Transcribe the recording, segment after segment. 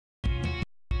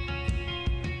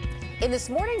In this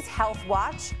morning's Health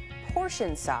Watch,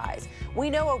 portion size. We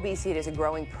know obesity is a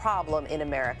growing problem in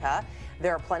America.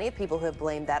 There are plenty of people who have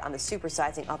blamed that on the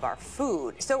supersizing of our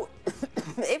food. So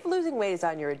if losing weight is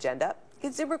on your agenda,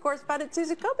 consumer correspondent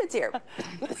Susan Copeland's here.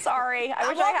 Sorry, I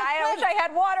wish I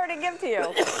had water to give to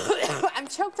you. I'm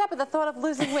choked up at the thought of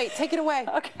losing weight. Take it away.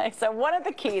 Okay, so one of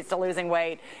the keys to losing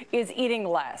weight is eating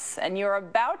less. And you're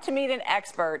about to meet an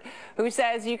expert who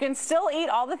says you can still eat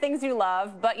all the things you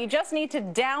love, but you just need to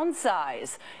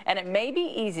downsize. And it may be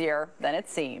easier than it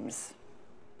seems.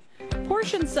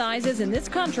 Portion sizes in this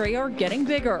country are getting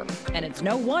bigger, and it's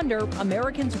no wonder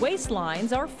Americans'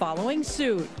 waistlines are following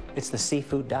suit. It's the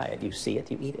seafood diet. You see it,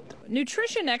 you eat it.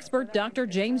 Nutrition expert Dr.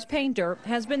 James Painter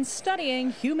has been studying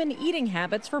human eating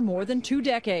habits for more than 2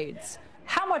 decades.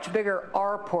 How much bigger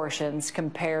are portions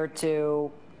compared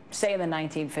to, say, in the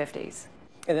 1950s?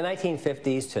 In the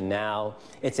 1950s to now,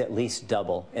 it's at least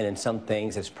double, and in some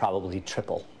things, it's probably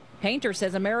triple. Painter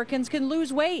says Americans can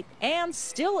lose weight and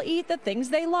still eat the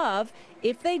things they love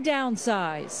if they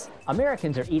downsize.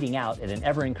 Americans are eating out at an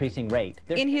ever-increasing rate.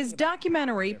 In his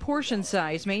documentary, Portion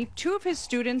Size Me, 2 of his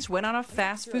students went on a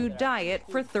fast food diet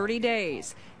for 30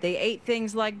 days. They ate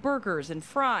things like burgers and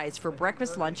fries for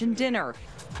breakfast, lunch, and dinner.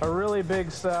 A really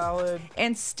big salad.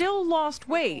 And still lost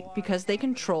weight because they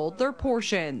controlled their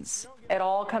portions. It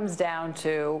all comes down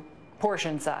to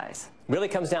portion size. Really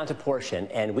comes down to portion,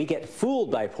 and we get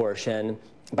fooled by portion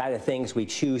by the things we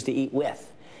choose to eat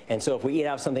with. And so if we eat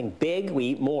out of something big, we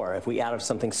eat more. If we eat out of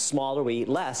something smaller, we eat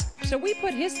less. So we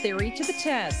put his theory to the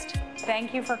test.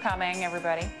 Thank you for coming,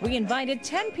 everybody. We invited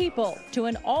 10 people to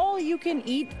an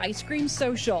all-you-can-eat ice cream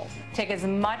social. Take as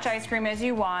much ice cream as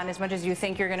you want, as much as you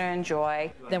think you're going to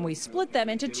enjoy. Then we split them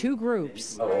into 2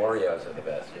 groups. Oh, Oreos are the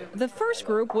best. The first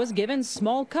group was given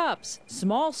small cups,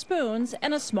 small spoons,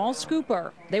 and a small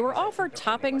scooper. They were offered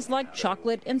toppings like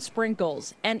chocolate and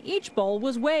sprinkles, and each bowl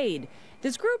was weighed.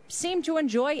 This group seemed to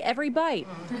enjoy every bite.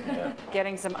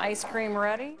 Getting some ice cream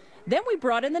ready. Then we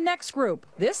brought in the next group.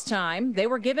 This time, they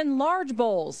were given large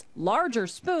bowls, larger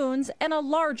spoons, and a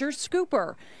larger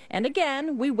scooper. And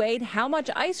again, we weighed how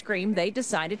much ice cream they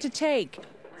decided to take.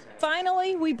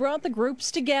 Finally, we brought the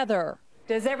groups together.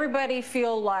 Does everybody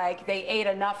feel like they ate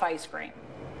enough ice cream?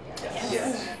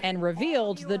 Yes. And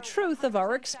revealed the truth of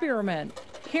our experiment.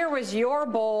 Here was your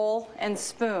bowl and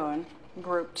spoon.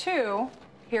 Group 2,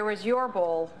 here was your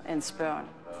bowl and spoon.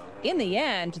 In the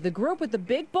end, the group with the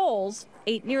big bowls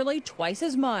ate nearly twice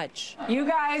as much. You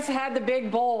guys had the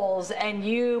big bowls and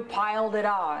you piled it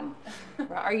on.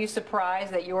 Are you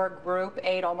surprised that your group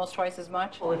ate almost twice as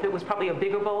much? Well, if it was probably a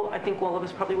bigger bowl, I think all of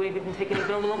us probably would have even taken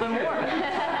a little bit more.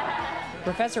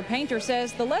 Professor Painter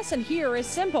says the lesson here is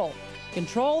simple.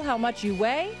 Control how much you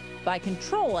weigh by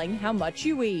controlling how much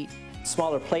you eat.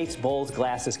 Smaller plates, bowls,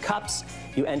 glasses, cups,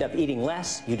 you end up eating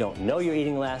less, you don't know you're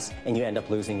eating less, and you end up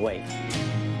losing weight.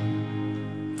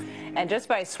 And just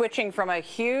by switching from a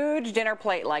huge dinner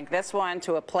plate like this one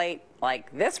to a plate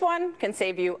like this one can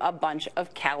save you a bunch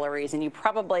of calories, and you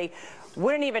probably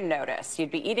wouldn't even notice. You'd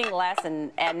be eating less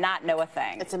and not know a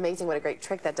thing. It's amazing what a great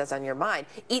trick that does on your mind.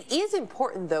 It is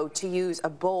important, though, to use a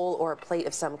bowl or a plate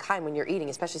of some kind when you're eating,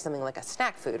 especially something like a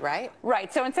snack food, right?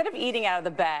 Right. So instead of eating out of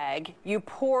the bag, you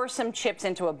pour some chips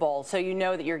into a bowl so you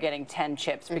know that you're getting 10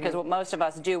 chips. Because what most of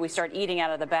us do, we start eating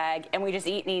out of the bag and we just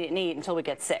eat and eat and eat until we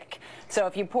get sick. So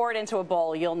if you pour it into a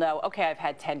bowl, you'll know, okay, I've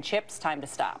had 10 chips, time to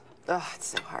stop. Oh, it's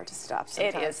so hard to stop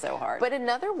sometimes. It is so hard. But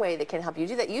another way that can help you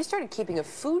do that, you started keeping a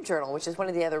food journal, which is one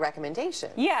of the other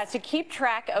recommendations. Yeah, to keep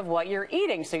track of what you're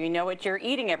eating so you know what you're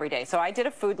eating every day. So I did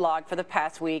a food log for the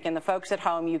past week, and the folks at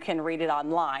home, you can read it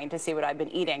online to see what I've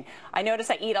been eating. I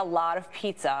notice I eat a lot of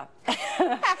pizza,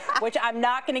 which I'm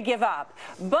not going to give up.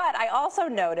 But I also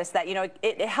noticed that, you know,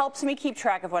 it helps me keep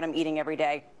track of what I'm eating every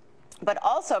day. But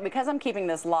also, because I'm keeping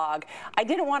this log, I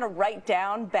didn't want to write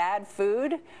down bad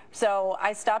food, so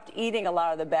I stopped eating a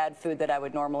lot of the bad food that I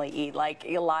would normally eat, like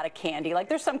a lot of candy. Like,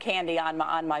 there's some candy on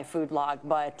my food log,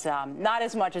 but not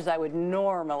as much as I would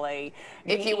normally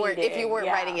be if you weren't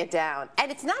yeah. writing it down.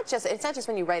 And it's not just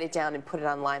when you write it down and put it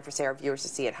online for, say, our viewers to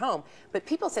see at home, but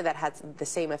people say that has the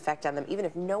same effect on them, even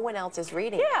if no one else is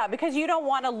reading. Yeah, because you don't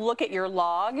want to look at your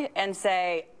log and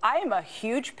say, I am a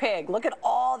huge pig. Look at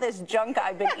all this junk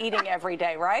I've been eating every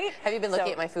day, right? Have you been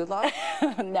looking at my food log?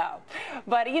 No,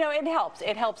 but you know, it helps.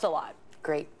 It helps a lot.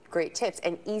 Great tips,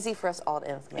 and easy for us all to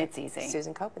implement. It's easy.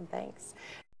 Susan Copeland, thanks.